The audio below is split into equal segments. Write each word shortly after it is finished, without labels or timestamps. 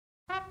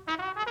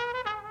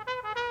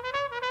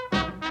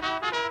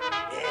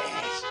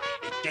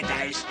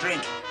Jedi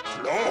strength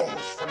flows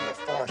from the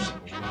Force.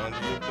 Hold on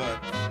to your butt.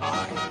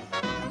 I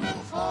am the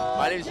Force.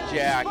 My name's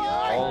Jack.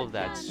 All of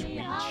that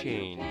sweet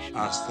change.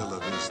 Hasta la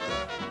vista,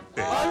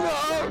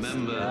 bitch.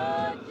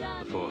 Remember,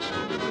 the Force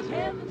will be with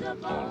you,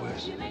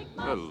 always.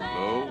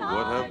 Hello,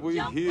 what have we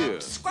here?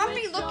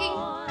 Scruffy looking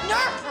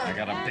nerf. I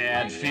got a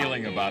bad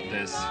feeling about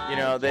this. You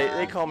know,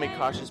 they call me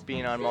cautious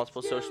being on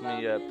multiple social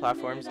media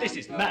platforms. This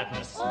is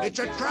madness. It's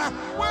a trap.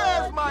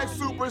 Where's my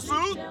super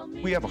suit?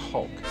 We have a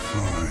Hulk.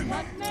 Fine.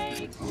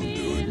 I'll do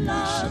it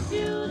myself.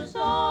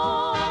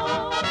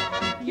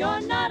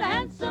 You're not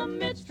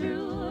handsome, it's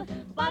true.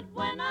 But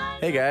when I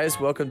Hey guys,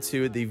 welcome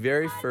to the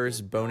very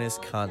first bonus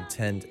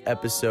content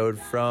episode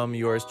from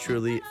yours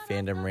truly,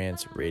 Fandom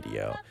Rants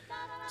Radio.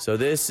 So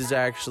this is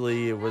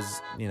actually, a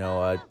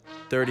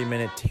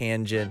 30-minute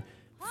tangent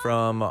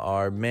from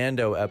our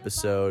Mando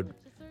episode.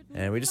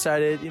 And we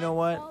decided, you know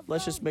what,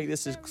 let's just make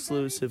this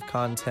exclusive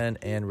content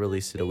and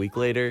release it a week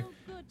later.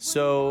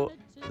 So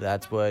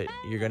that's what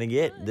you're going to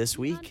get this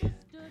week.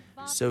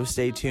 So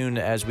stay tuned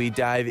as we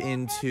dive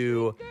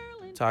into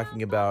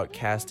talking about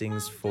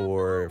castings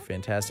for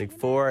Fantastic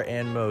Four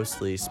and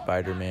mostly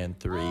Spider-Man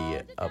 3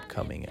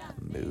 upcoming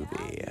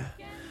movie.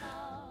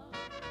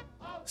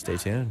 Stay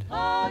tuned.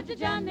 I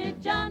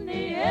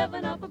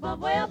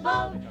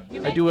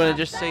do want to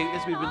just say,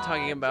 as we've been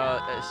talking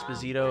about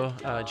Esposito,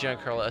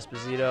 Giancarlo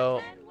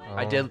Esposito,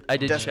 I did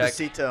check.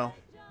 Despacito.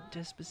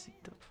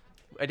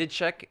 I did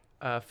check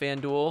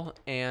FanDuel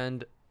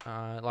and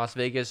Las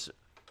Vegas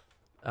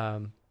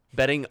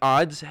betting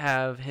odds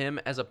have him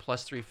as a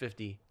plus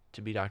 350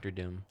 to be Doctor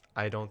Doom.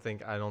 I don't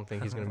think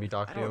he's gonna be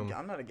Doctor Doom.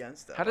 I'm not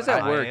against that. How does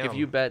that work I if am.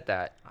 you bet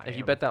that? I If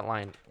you am. bet that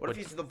line? What if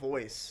he's the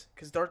voice?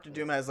 Because Doctor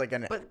Doom has like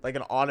an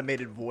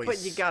automated voice.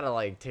 But you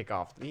gotta take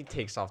off. He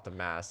takes off the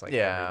mask every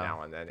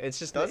now and then. It's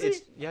just Does it's,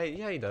 he?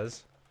 Yeah, he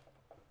does.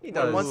 He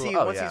Well, does. once he's In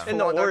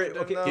full the Doctor Doom,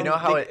 okay, though, You know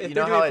how if it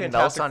they're doing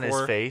melts Fantastic on his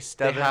Four, face,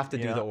 They Devin? have to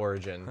You do know? the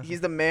origin. he's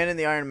the man in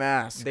the Iron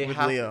Mask They with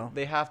have Leo.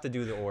 they have to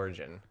do the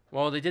origin.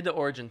 Well, they did the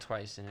origin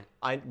twice in it.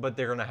 But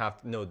they're gonna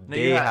have to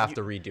you have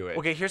to redo it.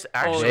 Okay, here's Oh,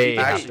 actually... they did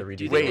have they- to redo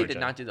Do you the think they origin. did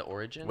not do the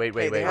origin? Wait,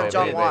 Hey, they have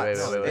John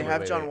Watts. They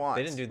have John Watts.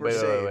 They didn't do-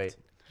 We're wait, saved.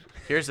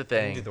 Here's the They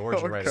didn't thing. do the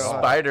origin right at God.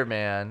 all.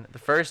 Spider-Man, the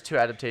first two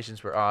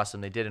adaptations were awesome.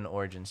 They did an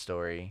origin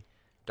story.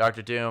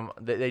 Doctor Doom,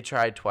 they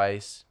tried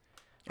twice.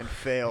 And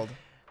failed.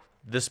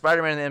 The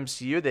Spider-Man in the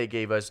MCU, they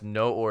gave us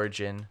no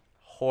origin.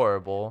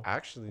 Horrible.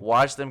 Actually,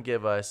 Watch them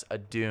give us a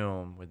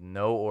Doom with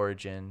no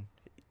origin.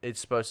 It's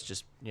supposed to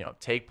just,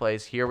 take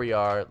place. Here we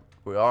are.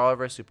 We all have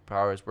our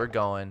superpowers. We're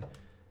going.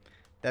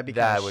 That'd be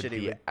That kind of would shitty.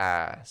 be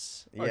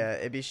ass. Yeah,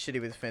 it'd be shitty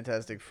with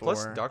Fantastic Four.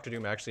 plus Doctor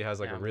Doom actually has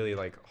Yeah. a really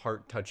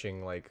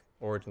heart-touching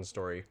origin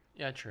story.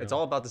 Yeah, true. It's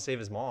all about to save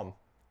his mom.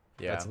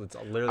 Yeah. That's it's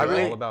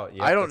literally all about.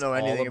 Yeah, I don't it's know all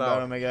anything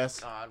about him, I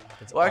guess. God.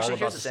 It's Well, all actually, about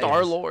here's the the thing.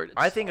 Star-Lord.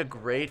 I think a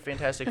great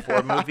Fantastic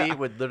Four movie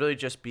would literally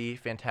just be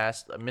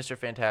Mr.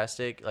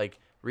 Fantastic, like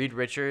Reed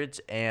Richards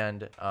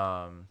and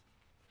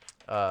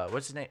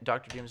what's his name?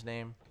 Doctor Doom's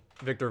name?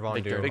 Victor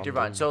Von Doom. Victor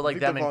Von. So like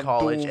Victor them in Von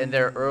college Doom. and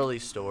their early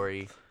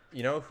story.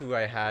 You know who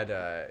I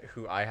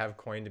have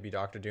coined to be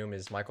Doctor Doom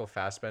is Michael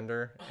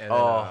Fassbender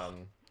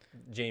and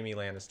Jamie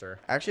Lannister.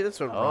 Actually, that's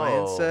what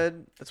Ryan Oh.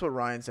 said. That's what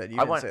Ryan said. You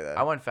I didn't want say that.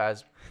 I want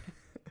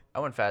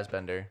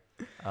Fassbender.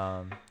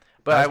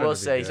 But I will Fassbender's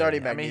say good. He's already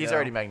I mean he's Magneto.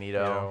 already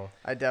Magneto. You know,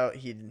 I doubt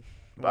he'd.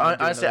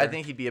 But honestly, I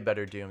think he'd be a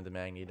better Doom than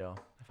Magneto,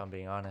 if I'm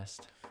being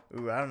honest.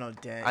 Ooh, I don't know,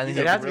 Dan. I think He's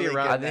he'd a have to be really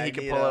around- good I think he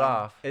could pull Magneto. it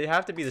off. it'd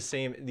have to be the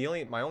same.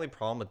 My only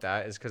problem with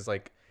that is because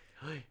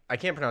I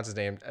can't pronounce his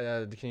name.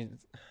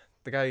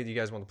 The guy you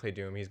guys want to play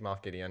Doom? He's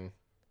Moff Gideon.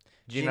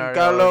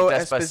 Giancarlo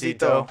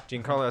Esposito.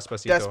 Giancarlo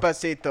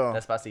Esposito.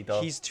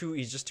 Despacito.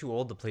 He's just too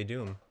old to play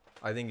Doom.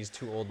 I think he's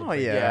too old to Oh,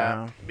 play yeah.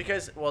 Yeah,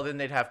 because then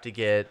they'd have to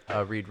get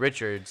Reed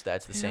Richards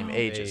that's the same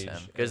age as him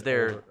because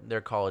and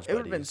they're college It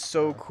would have been buddies.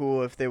 so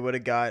cool if they would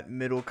have got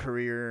middle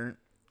career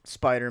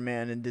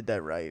Spider-Man and did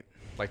that right.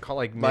 Like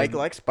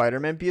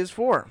Spider-Man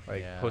PS4.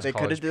 Yeah. They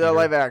could have did that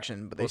live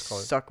action, but they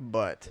Post-college. suck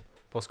butt.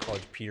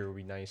 Post-college Peter would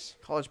be nice.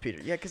 College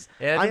Peter. Yeah, because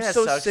Yeah, I I'm think that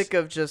so sucks. sick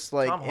of just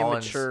like Tom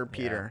Holland's- immature yeah.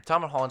 Peter.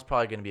 Tom Holland's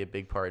probably going to be a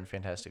big part in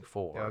Fantastic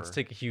Four. Yeah, let's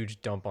take a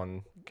huge dump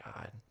on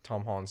God.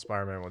 Tom Holland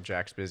Spider-Man while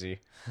Jack's busy.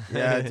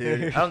 Yeah,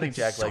 dude. I don't think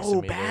Jack likes him so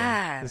either.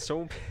 bad. It's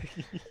so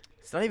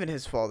It's not even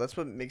his fault. That's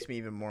what makes me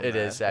even more It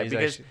mad. is sad He's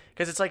because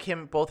actually- it's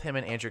like both him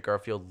and Andrew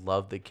Garfield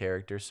love the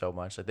character so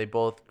much. Like they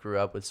both grew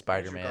up with Andrew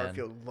Spider-Man.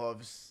 Garfield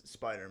loves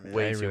Spider-Man.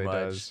 Way he too really much.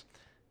 does.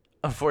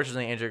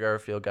 Unfortunately, Andrew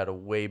Garfield got a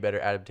way better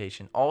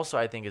adaptation. Also,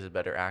 I think is a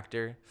better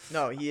actor.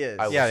 No, he is.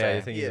 I will Yeah, say.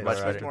 I think he he's is. a much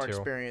better better. He's more actor too.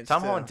 experienced.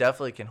 Tom too. Holland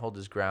definitely can hold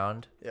his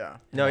ground. Yeah.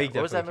 No, he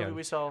What was that definitely movie can.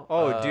 we saw?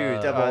 Oh,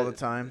 dude, Devil all the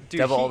time. Dude,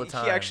 Devil he, all the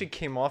time. He actually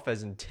came off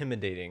as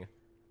intimidating.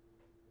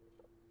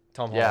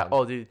 Tom Yeah. Holland.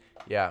 Oh, dude.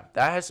 Yeah,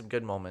 that has some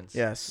good moments.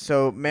 Yes.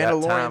 So Time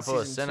Mandalorian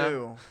for a season sinner.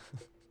 2.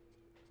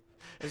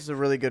 This is a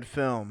really good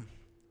film.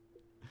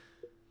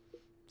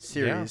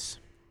 Series.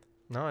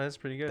 No, that's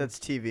pretty good. That's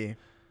TV.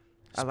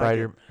 I like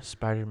it.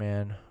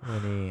 Spider-Man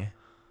when he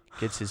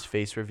gets his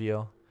face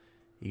reveal.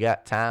 You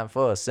got time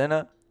for a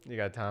sinner? You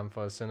got time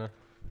for a sinner?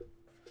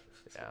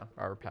 Yeah.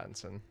 Robert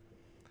Pattinson.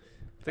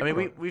 I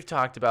mean, we've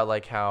talked about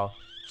like how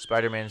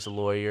Spider-Man's a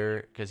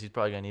lawyer because he's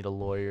probably gonna need a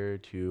lawyer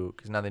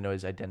because now they know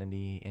his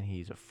identity and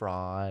he's a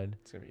fraud.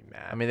 It's gonna be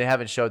mad. I mean, they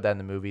haven't showed that in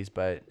the movies,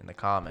 but in the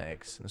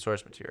comics, in the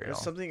source material,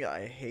 There's something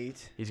I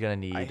hate. he's gonna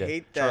need. I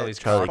hate that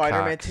Charlie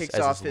Spider-Man Cox takes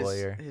as off his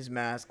lawyer. his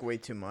mask way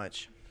too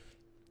much.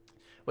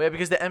 Well, yeah,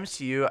 because the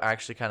MCU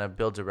actually kind of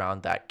builds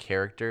around that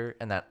character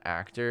and that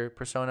actor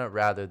persona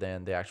rather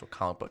than the actual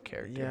comic book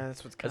character. Yeah,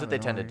 that's what kinda they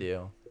tend to annoying.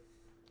 do.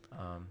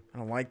 I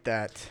don't like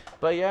that.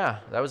 But yeah,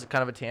 that was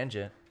kind of a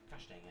tangent.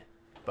 Gosh dang it.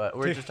 But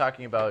we're just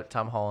talking about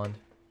Tom Holland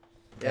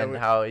and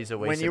how he's a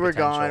waste of potential. When you were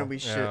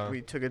gone,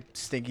 we took a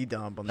stinky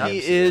dump on that. He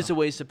is a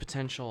waste of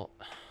potential.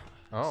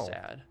 Oh.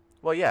 Sad.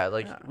 Well, yeah,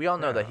 like we all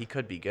know that he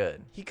could be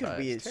good. He could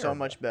be so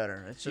much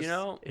better. It's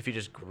just, if he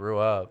just grew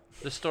up.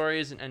 The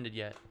story isn't ended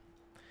yet.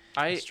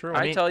 It's true.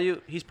 I tell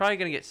you, he's probably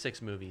gonna get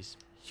 6 movies.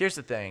 Here's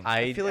the thing.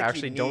 I feel like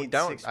actually he don't needs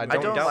doubt. 6 I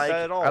movies. don't doubt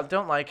that at all. I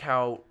don't like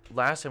how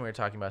last time we were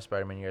talking about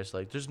Spider-Man, you guys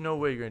were like, there's no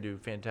way you're gonna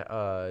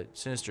do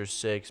Sinister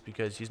 6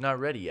 because he's not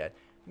ready yet.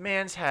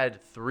 Man's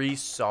had 3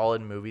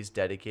 solid movies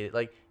dedicated.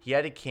 Like he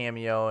had a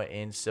cameo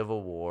in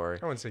Civil War.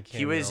 I wouldn't say cameo.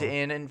 He was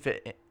in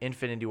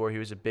Infinity War. He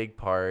was a big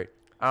part.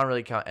 I don't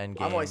really count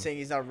Endgame. I'm only saying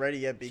he's not ready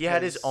yet because he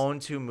had his own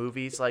 2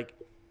 movies. Like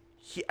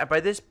by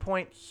this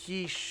point,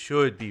 he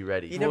should be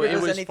ready. He never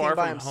does anything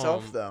by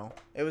himself, though.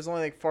 It was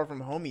only like Far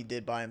From Home he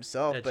did by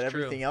himself, but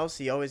everything else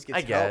he always gets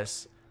help. I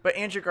guess. But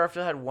Andrew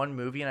Garfield had 1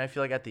 movie, and I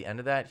feel like at the end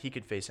of that, he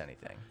could face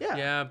anything. Yeah.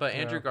 Yeah, but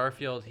Andrew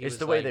Garfield, it's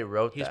the way they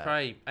wrote he's that.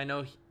 Probably, I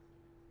know.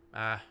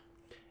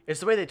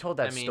 It's the way they told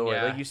that story.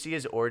 Yeah. Like you see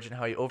his origin,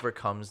 how he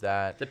overcomes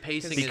that. The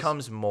pacing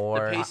becomes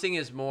more. The pacing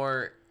is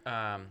more.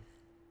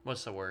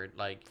 What's the word?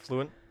 Like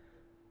fluent,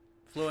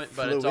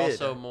 but it's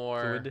also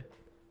more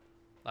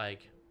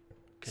like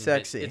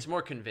sexy. It's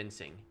more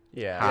convincing.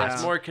 Yeah.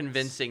 It's more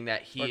convincing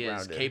that he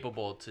is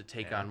capable to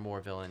take on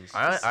more villains.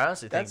 I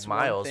honestly think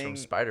Miles from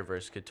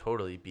Spider-Verse could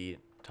totally beat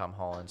Tom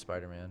Holland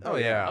Spider-Man. Oh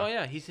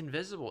yeah, he's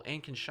invisible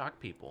and can shock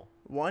people.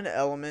 One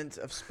element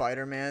of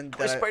Spider-Man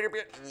that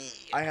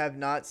I have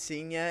not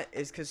seen yet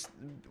is because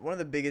one of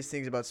the biggest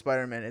things about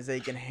Spider-Man is that he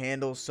can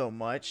handle so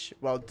much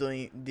while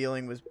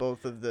dealing with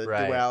both of the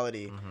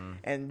duality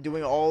and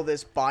doing all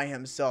this by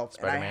himself.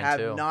 Spider-Man and I have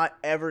 2. not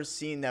ever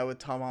seen that with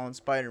Tom Holland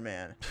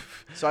Spider-Man.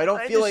 So I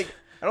don't feel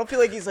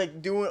like he's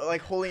like doing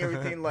like holding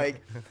everything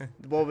like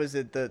what was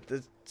it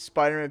the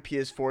Spider-Man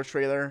PS4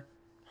 trailer.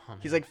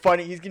 He's like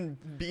fighting. He's getting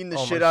beaten the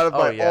shit out of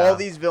by all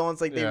these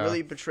villains. Like they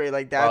really portray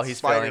like that. While he's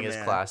failing his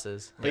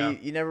classes.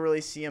 But you never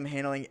really see him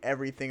handling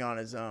everything on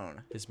his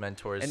own. His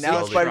mentors. And now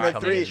in Spider-Man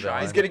 3,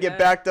 he's gonna get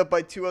backed up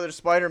by 2 other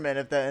Spider-Men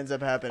if that ends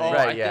up happening. Oh,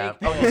 right? Yeah.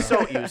 Oh, he's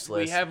so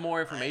useless. We have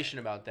more information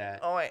about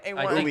that. Oh,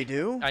 we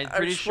do. I'm I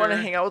pretty just sure. want to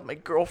hang out with my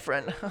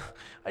girlfriend.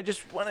 I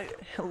just want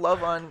to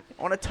love on.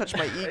 I want to touch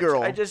my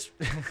e-girl. I just.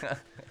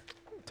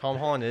 Tom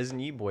Holland is an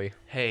e-boy.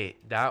 Hey,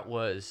 that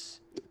was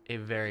a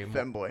very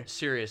femboy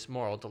serious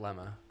moral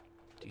dilemma.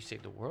 Do you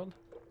save the world,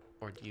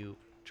 or do you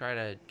try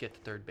to get the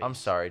third base? I'm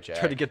sorry, Jack.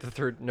 Try to get the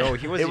third. No,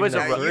 he wasn't.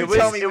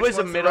 It was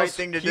a middle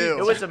thing to do.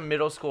 It was a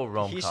middle school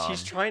rom-com.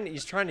 He's trying to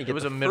get. It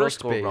was the a middle first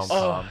school base.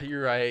 rom-com. Oh,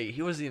 you're right.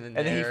 He wasn't even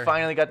there. And then he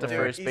finally got the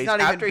first he's base not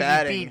even after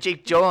batting. he beat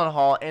Jake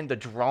Gyllenhaal and the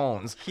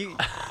drones. He's He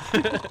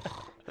not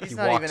even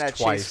walks at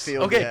twice. Chase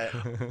Field Okay.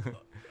 yet.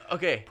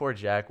 Okay. Poor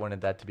Jack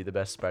wanted that to be the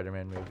best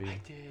Spider-Man movie. I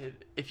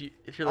did. If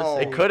you're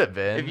listening, It could have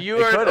been. if you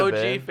are an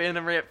OG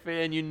Phantom Rant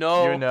fan, you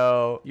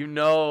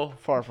know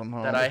Far From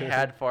Home. that I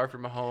had Far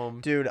From Home.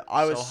 Dude,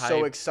 I was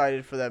so hyped.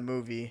 excited for that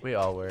movie. We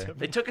all were.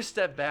 They took a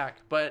step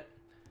back, but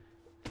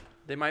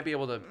they might be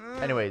able to.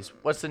 Anyways,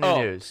 what's the new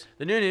news?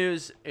 The new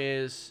news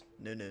is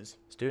New news.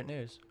 Student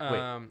news.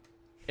 Wait.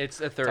 it's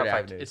a third Top 5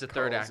 act. news. It's a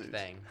third Carl act Zeus.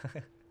 thing.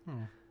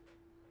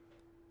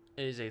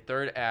 It is a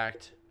third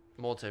act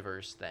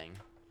multiverse thing.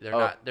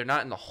 They're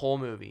not in the whole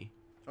movie.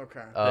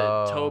 Okay.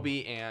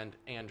 Toby and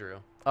Andrew.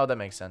 Oh, that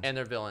makes sense. And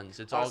their villains.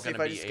 It's Honestly, all going if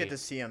to be I just get to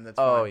see him, that's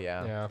Oh fine.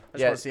 yeah. I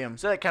just want to see him.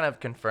 So that kind of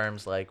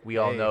confirms, like, we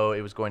all know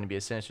it was going to be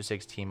a Sinister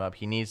Six team up.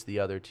 He needs the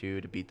other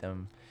 2 to beat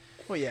them.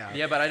 Well, yeah.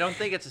 Yeah, but I don't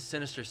think it's a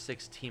Sinister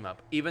Six team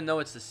up. Even though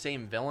it's the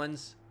same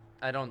villains,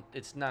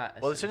 it's not.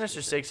 Well, the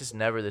Sinister Six is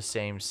never the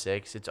same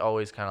 6. It's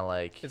always kind of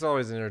like It's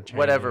always interchangeable.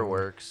 whatever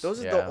works.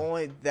 Those are the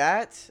only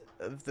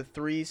of the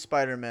 3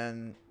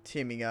 Spider-Men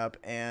teaming up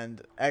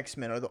and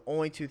X-Men are the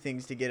only 2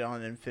 things to get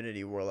on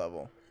Infinity War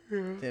level.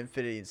 The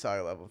Infinity and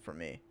Saga level for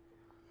me.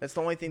 That's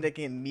the only thing that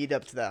can meet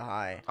up to that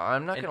high.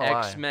 I'm not An gonna lie.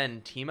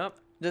 X-Men team up.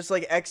 Just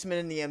like X-Men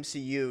in the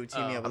MCU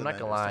teaming up with I'm not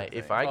gonna Avengers lie. type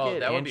If thing. I get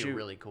that would Andrew, be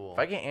really cool. if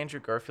I get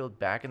Andrew Garfield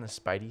back in the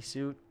Spidey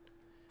suit,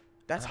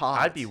 that's hot.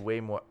 I'd be way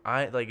more.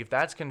 If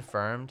that's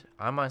confirmed,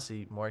 I'm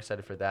honestly more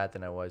excited for that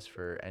than I was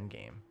for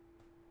Endgame.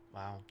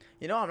 Wow.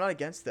 You know, I'm not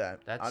against that.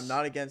 That's I'm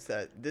not against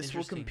that. This will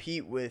interesting.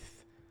 compete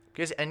with.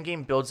 Because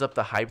Endgame builds up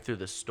the hype through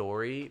the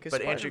story,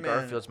 but Andrew Spider-Man-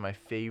 Garfield's my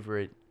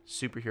favorite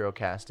superhero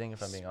casting,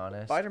 if I'm being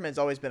honest. Spider-Man's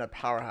always been a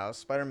powerhouse.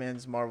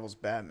 Spider-Man's Marvel's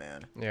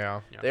Batman.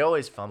 Yeah. They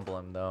always fumble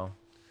him though.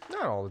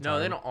 Not all the time. No,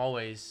 they don't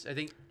always. I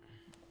think.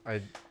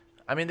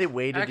 I I mean, they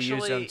waited to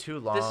use them too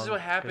long. This is what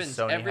 'cause happens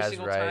Sony every has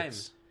single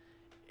rights. time.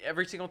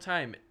 Every single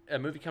time a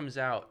movie comes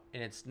out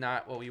and it's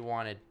not what we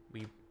wanted,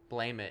 we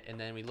blame it, and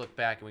then we look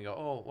back and we go,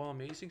 "Oh, well,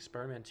 Amazing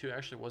Spider-Man 2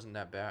 actually wasn't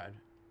that bad.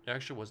 It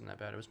actually wasn't that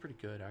bad. It was pretty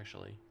good,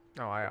 actually."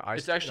 No,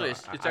 it's actually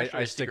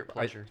a secret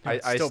pleasure.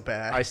 It's still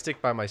bad. I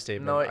stick by my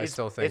statement. No, I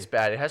still think it's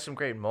bad. It has some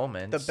great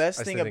moments. The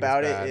best thing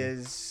about it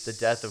is the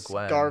death of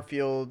Gwen,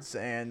 Garfield's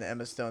and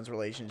Emma Stone's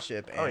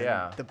relationship. And Oh,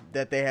 yeah.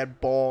 that they had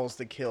balls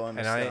to kill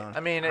Emma Stone. I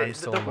mean, I'm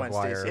still a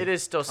McGuire. It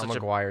is still such I'm a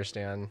McGuire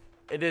stan.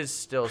 It is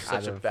still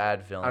such a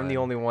bad villain. I'm the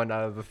only one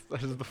out of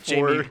the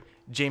four.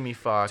 Jamie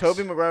Foxx.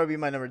 Tobey Maguire would be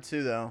my number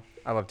 2, though.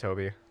 I love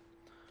Toby.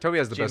 Toby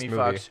has the best movie.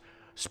 Foxx.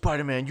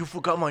 Spider-Man, you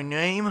forgot my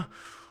name?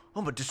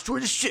 I'm gonna destroy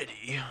the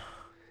city.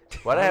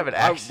 Why'd I have an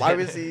accent? Why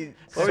was he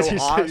so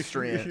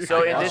Austrian?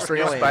 So in this new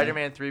Australian.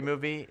 Spider-Man 3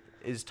 movie,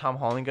 is Tom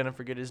Holland gonna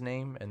forget his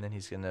name and then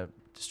he's gonna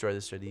destroy the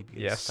city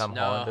because Tom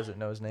Holland doesn't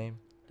know his name?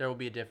 There will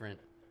be a different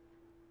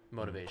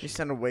motivation. He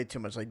sounded way too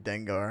much like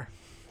Dengar.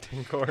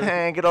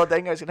 Hey, good old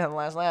Dengar's gonna have the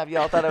last laugh.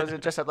 Y'all thought I was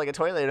dressed up like a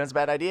toilet. It was a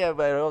bad idea,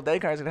 but old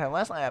Dengar's gonna have the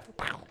last laugh.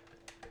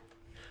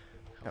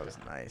 That was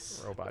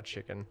nice. Robot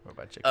chicken.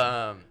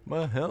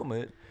 My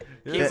helmet.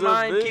 Keep in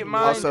mind.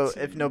 Also,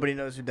 if nobody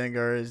knows who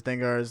Dengar is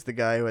the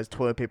guy who has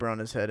toilet paper on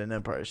his head in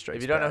Empire Strikes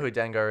If you don't know Back.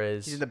 who Dengar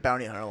is, He's in the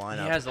bounty hunter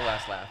lineup. He has the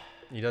last laugh.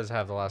 He does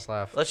have the last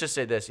laugh. let's just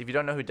say this: if you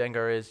don't know who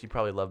Dengar is, you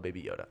probably love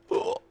Baby Yoda.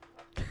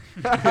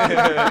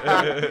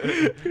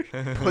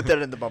 Put that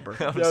in the bumper.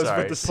 I'm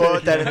sorry.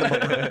 Put that in the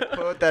bumper.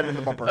 Put that in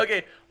the bumper.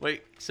 Okay,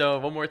 wait. So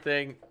one more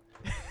thing.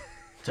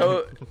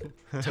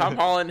 Tom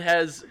Holland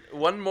has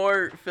one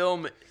more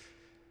film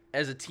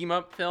as a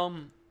team-up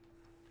film,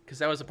 because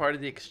that was a part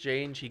of the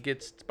exchange. He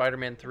gets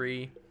Spider-Man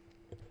 3,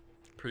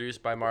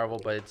 produced by Marvel,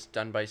 but it's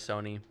done by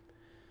Sony.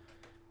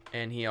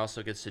 And he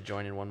also gets to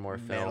join in one more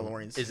film.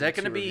 Mandalorian Is that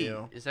season gonna 2 be?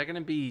 review. Is that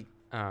gonna be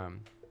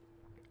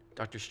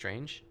Doctor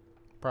Strange?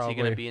 Probably. Is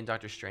he gonna be in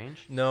Doctor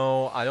Strange?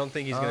 No, I don't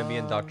think he's gonna be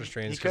in Doctor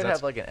Strange. He could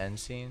have like an end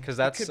scene. Because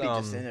that's He could be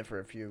just in it for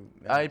a few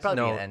He'd minutes.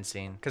 probably be No. an end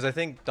scene. Because I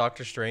think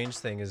Doctor Strange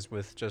thing is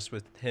with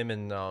him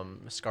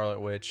and Scarlet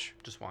Witch.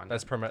 Just one.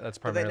 That's But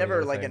primarily. they never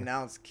their like thing.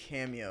 announced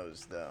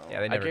cameos though. Yeah,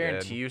 they I never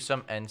guarantee did. you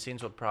some end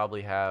scenes will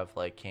probably have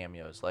like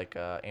cameos, like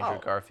Andrew Oh.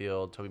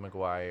 Garfield, Tobey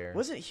Maguire.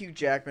 Wasn't Hugh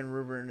Jackman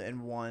rumored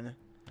in one?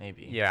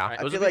 Maybe. Yeah. I Those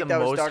feel would be like the that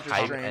was most Doctor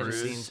hype Strange. end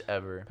scenes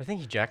ever. I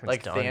think Jackman's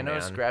Like done,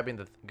 Thanos man. grabbing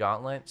the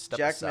gauntlet. Step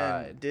Jackman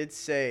aside. did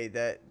say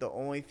that the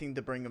only thing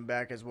to bring him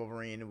back as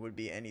Wolverine would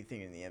be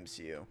anything in the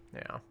MCU.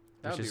 Yeah. That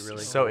would Which be is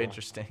really so cool.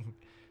 interesting.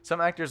 Some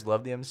actors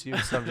love the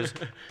MCU, some just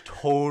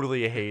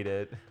totally hate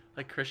it.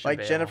 Like Christian Like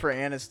Bale. Jennifer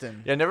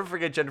Aniston. Yeah, never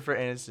forget Jennifer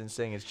Aniston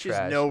saying it's She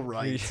trash. has no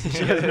rights.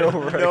 She has no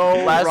right.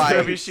 No Last rights.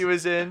 movie she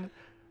was in,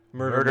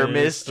 Murder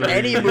Mystery.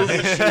 Any movie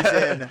she's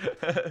in.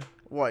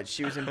 What?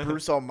 She was in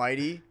Bruce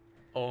Almighty.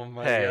 Oh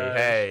my Hey, gosh.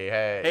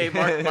 hey.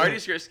 Hey, Marty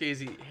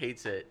Scorsese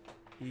hates it.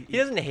 He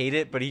doesn't hate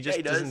it, but he just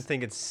he doesn't does.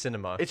 think it's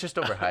cinema. It's just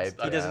overhyped.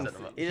 he doesn't.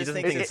 cinema. He He just doesn't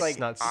thinks think it's like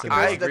not I cinema.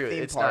 I Where's the agree.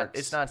 theme It's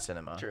parks? not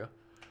cinema. True.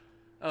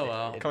 Oh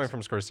well. Coming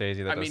from Scorsese,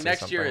 that I does mean, say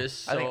next year something. is.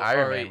 So, I think Iron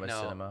oh, Man wait, was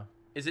no. cinema.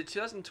 Is it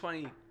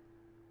 2020?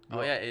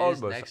 Oh yeah, it is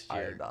Almost next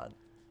year. Iron Man.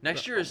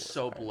 Next year is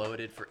so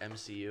bloated for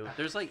MCU.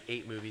 There's like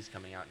 8 movies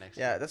coming out next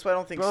Yeah, year. that's why I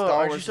don't think Bro, Star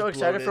aren't Wars you so is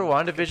excited for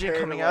bloated WandaVision compared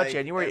coming to, out like,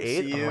 January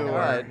 8th? MCU Oh my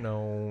or- God.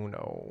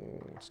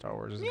 No. Star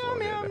Wars is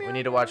bloated. We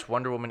need to watch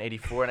Wonder Woman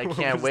 84, and I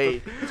can't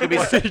wait. It's gonna be.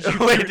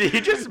 Wait, did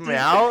he just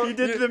meow? He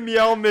did the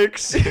meow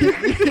mix.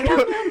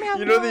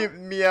 You know the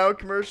meow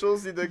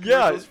commercials? The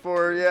commercials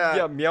for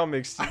Yeah, meow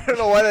mix. I don't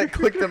know why that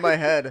clicked in my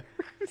head.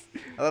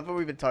 I love what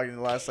we've been talking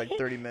the last like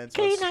 30 minutes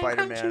about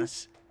Spider-Man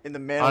in the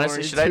Mandalorian.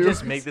 Honestly, should I 2.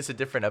 just make this a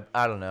different?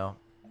 I don't know.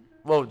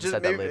 We'll Just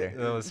decide that maybe- later.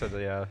 No, it said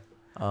that, yeah.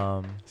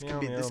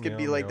 This could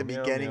be like the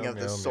beginning of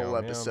the Soul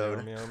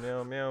episode.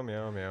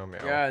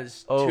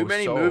 Guys, Oh, too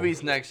many Soul.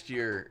 movies next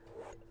year.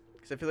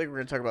 Because I feel like we're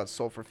gonna talk about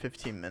Soul for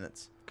 15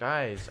 minutes.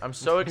 Guys, I'm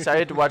so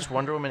excited to watch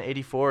Wonder Woman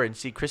 84 and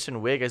see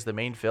Kristen Wiig as the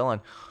main villain.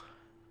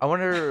 I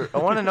want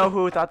to know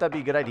who thought that'd be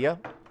a good idea.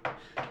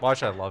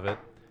 Watch, I love it.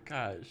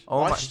 Gosh.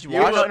 Oh Watch- my!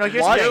 you would- No,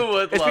 here's watch- the you thing.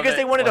 would It's love because it.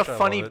 they wanted Watch, a I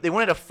funny. love it. They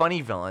wanted a funny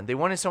villain. They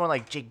wanted someone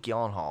like Jake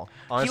Gyllenhaal. He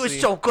Honestly- was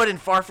so good in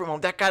Far From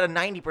Home. That got a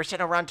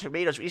 90% around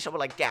Tomatoes. We need someone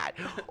like that.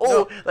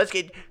 Oh, let's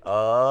get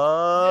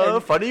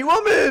funny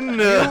woman.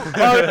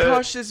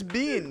 Cautious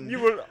Bean. You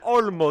were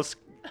almost.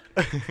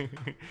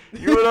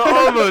 You were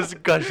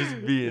almost cautious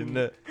being.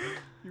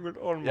 You were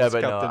almost. Yeah,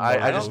 but no, Captain I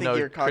Marvel. just think know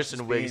you're Cautious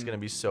Kristen Wiig is Bean. gonna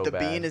be so The bad.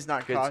 Bean is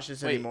not 'Cause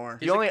cautious wait, anymore.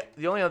 is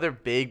The only other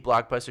big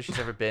blockbuster she's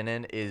ever been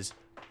in is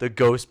the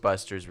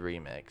Ghostbusters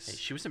remix. Hey,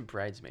 she was in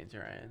Bridesmaids,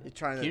 Ryan. You're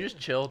trying Can to- you just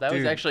chill? That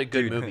was actually a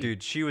good movie.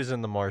 Dude, she was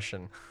in The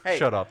Martian. Hey,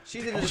 Shut up.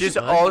 She's in She's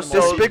the also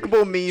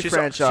Despicable Me she's,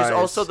 franchise. She's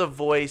also the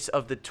voice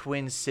of the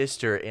twin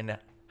sister in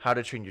How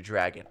to Train Your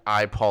Dragon.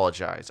 I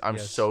apologize. I'm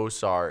Yes. so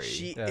sorry.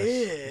 She Yes.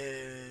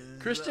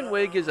 is. Kristen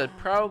Wiig is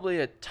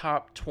probably a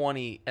top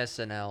 20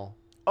 SNL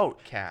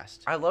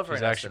cast. I love her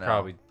She's in actually SNL.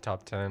 probably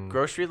top 10.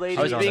 Grocery Lady.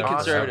 I was She's being on there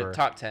conservative. forever.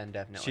 Top 10,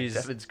 definitely. She's-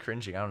 Devin's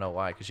cringing. I don't know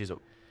why, because she's a.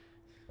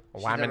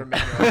 She's never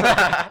made me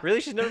laugh.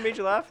 Really? She's never made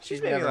you laugh?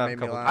 She's made me never laugh made a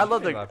me couple laugh. I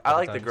love she's made me the laugh a I couple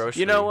like the times. grocery.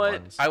 You know what?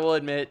 ones. I will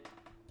admit,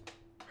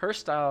 her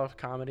style of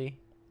comedy,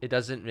 it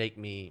doesn't make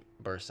me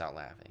burst out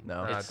laughing.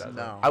 No. No, it It's, doesn't.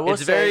 No. I will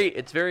it's say,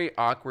 it's very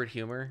awkward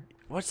humor.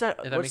 what's that?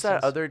 if that What's makes that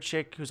sense. other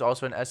chick who's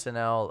also in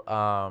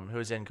SNL?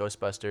 Who's in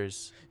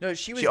Ghostbusters? No,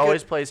 she was. She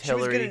always good. plays She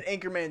was good Hillary. in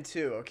Anchorman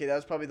too. Okay, that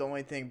was probably the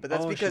only thing. But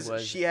that's Oh, she because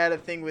was. she had a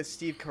thing with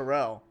Steve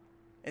Carell,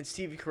 and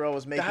Steve Carell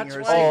was making That's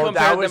her. why sing. I Oh,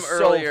 compared that was them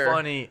so earlier.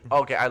 funny.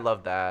 Okay, I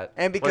love that.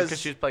 And Well, because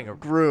she was playing a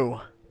Gru,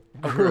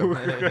 Gru.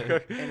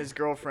 and his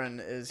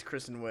girlfriend is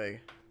Kristen Wiig.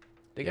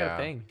 They got Yeah. a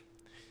thing.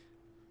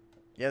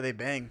 Yeah, they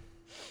bang.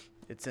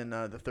 It's in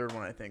the third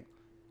one, I think.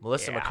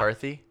 Melissa Yeah.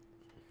 McCarthy.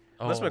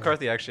 Melissa Oh,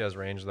 McCarthy actually has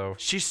range though.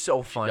 She's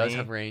so She funny. does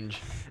have range.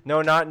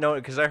 No,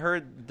 because I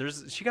heard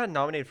she got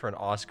nominated for an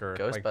Oscar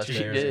like 2 Ghostbusters.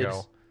 years She did.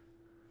 ago.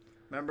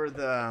 Remember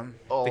the?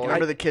 Oh,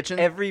 remember the kitchen?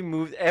 Every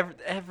movie,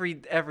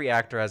 every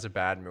actor has a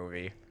bad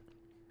movie.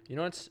 You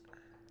know what's?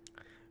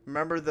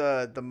 Remember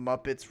the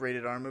Muppets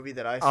rated R movie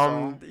that I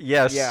saw?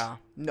 Yes. Yeah.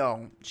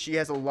 No, she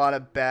has a lot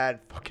of bad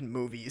fucking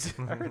movies.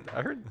 I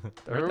heard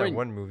Remember that when,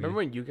 one movie. Remember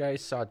when you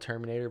guys saw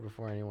Terminator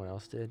before anyone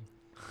else did?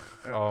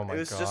 Oh my It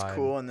was just God.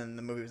 cool, and then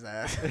the movie was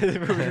ass. The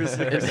movie was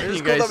And It then was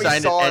you cool guys that we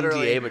signed saw an it NDA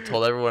early. but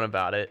told everyone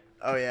about it.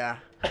 Oh yeah.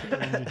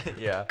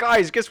 yeah.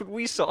 Guys, guess what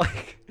we saw?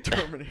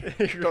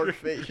 Terminator. Dark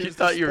Fate. You Here's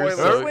thought the you were spoiler.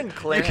 so. Remember when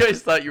Clint- You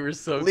guys thought you were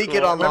so. Leak cool.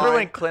 it online. Remember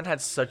when Clint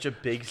had such a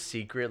big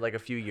secret like a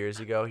few years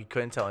ago? He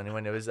couldn't tell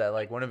anyone. It was that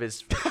like one of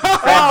his friend's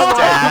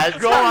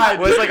dads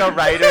was like a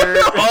writer.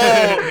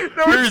 Oh,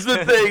 here's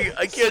the thing.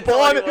 I can't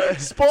tell you what.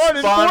 Spawn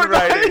in Spawn Fortnite.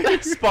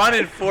 writing. Spawn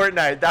in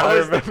Fortnite. That I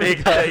was the remember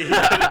big that. thing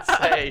he couldn't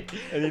say.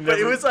 And he But it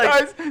never- was like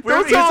Guys, he don't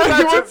was tell about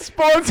anyone to-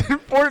 spawns in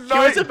Fortnite. he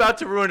was about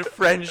to ruin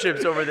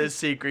friendships over this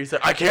secret. He's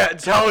like, I can't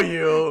tell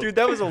you. Dude,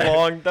 that was like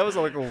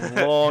a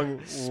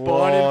long Spawn in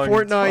long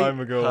Fortnite. time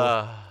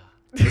ago.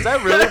 Is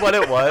that really what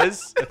it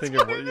was? I think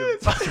it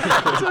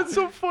was. What's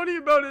so funny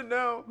about it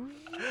now?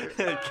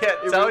 I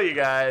can't tell you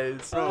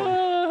guys.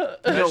 No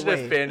Imagine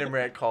way. if Fandom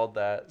Rant called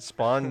that.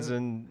 Spawns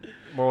in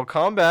Mortal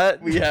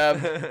Kombat.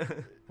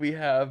 We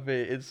have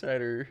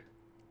insider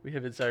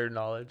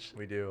knowledge.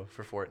 We do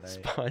for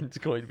Fortnite. Spawn's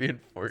going to be in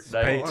Fortnite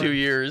Spawn. in 2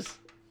 years.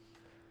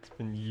 It's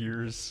been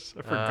years.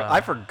 I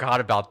forgot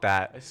about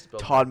that. I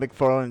spelled Todd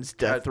McFarlane's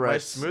death My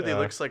threats. smoothie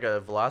looks like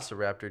a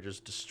velociraptor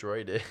just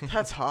destroyed it.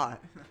 That's hot.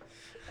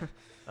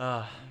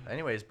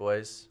 Anyways,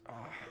 boys.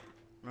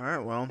 All right,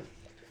 well,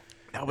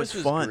 that was, This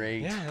was fun.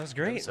 great. Yeah, that was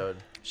great. Episode.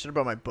 Should have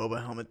brought my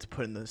boba helmet to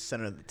put in the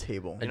center of the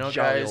table. You know,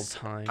 jolly guys, old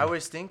time. I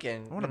was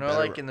thinking, want you a know, better-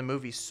 like in the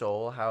movie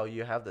Soul, how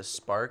you have the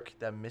spark,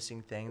 that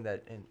missing thing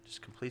that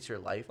just completes your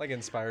life. Like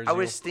inspires I you.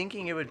 was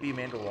thinking it would be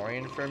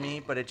Mandalorian for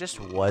me, but it just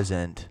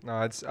wasn't.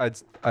 No,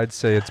 I'd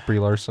say it's Brie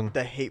Larson.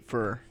 The hate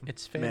for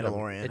It's fandom.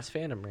 Mandalorian. It's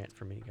fandom rant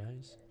for me,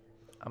 guys.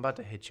 I'm about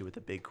to hit you with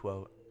a big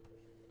quote.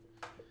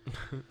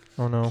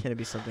 Oh no. Can it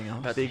be something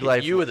else? About Big to hit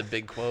life- you with a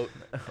big quote.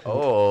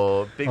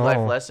 Oh, big life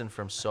Oh. lesson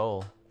from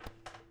Soul.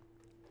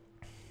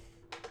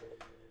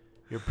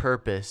 Your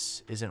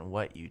purpose isn't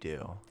what you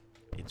do,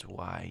 it's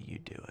why you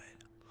do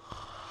it.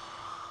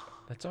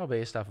 That's all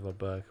based off of a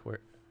book,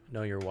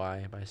 Know Your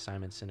Why by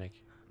Simon Sinek.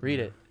 Read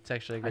it. It's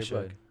actually a I great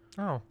book. should.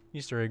 Oh,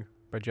 Easter egg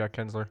by Jack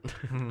Kensler.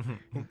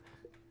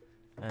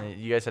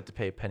 You guys have to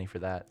pay a penny for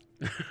that.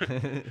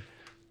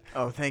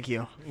 Oh, thank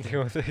you.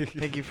 Thank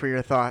Thank you for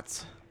your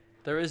thoughts.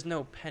 There is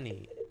no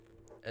penny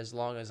as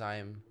long as I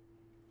am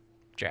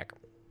Jack.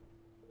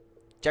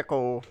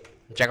 Jacko.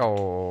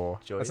 Jacko.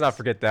 Joyce. Let's not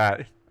forget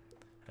that.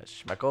 A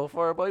schmeckle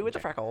for a boy with a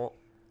freckle.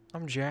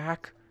 I'm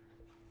Jack.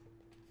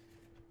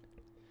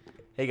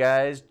 Hey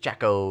guys,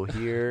 Jacko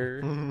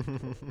here.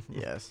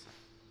 Yes.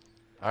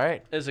 All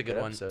right. It was a good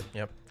one. episode.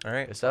 Yep. All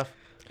right. Good stuff.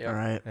 Yeah. All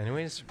right.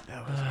 Anyways,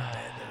 That was Mando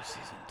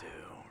Season 2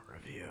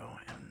 review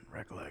and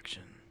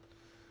recollection.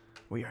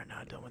 We are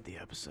not done with the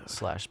episode.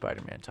 /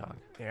 Spider-Man talk.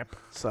 yep.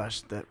 /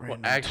 that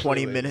random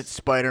actually 20-minute is.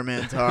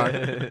 Spider-Man talk.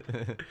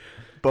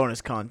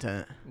 Bonus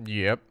content.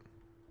 Yep.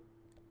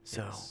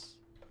 So,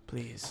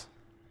 please.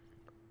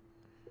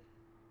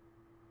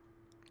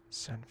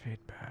 Send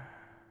feedback.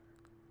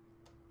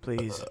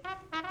 Please.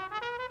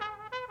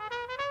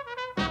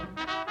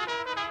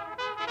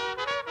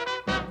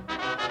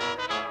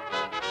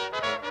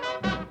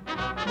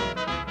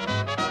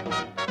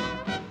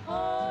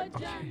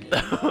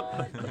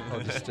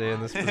 I'll just stay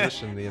in this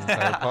position the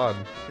entire pod.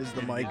 Is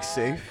the mic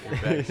safe?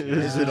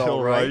 Is it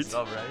all right?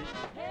 All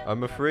right.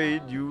 I'm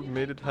afraid you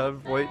made it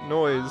have white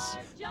noise.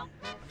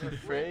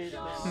 Afraid.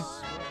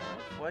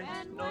 White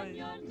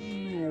noise.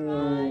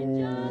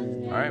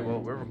 All right. Well,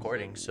 we're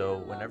recording, so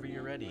whenever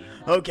you're ready.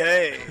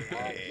 Okay.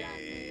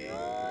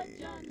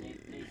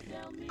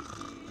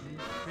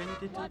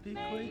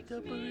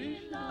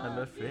 I'm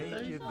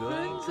afraid you're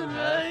going to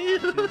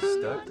have to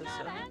start this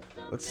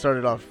up. Let's start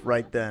it off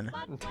right then.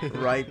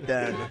 Right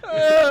then.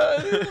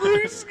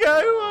 Luke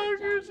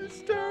Skywalker's in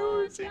Star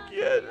Wars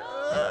again.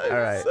 All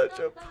right. Such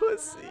a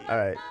pussy. All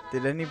right.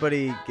 Did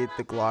anybody get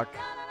the Glock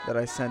that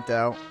I sent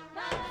out?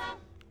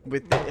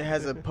 It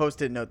has a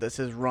post-it note that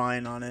says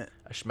Ryan on it.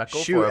 A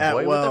schmeckle Shoot for a at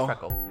boy will. with a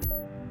freckle.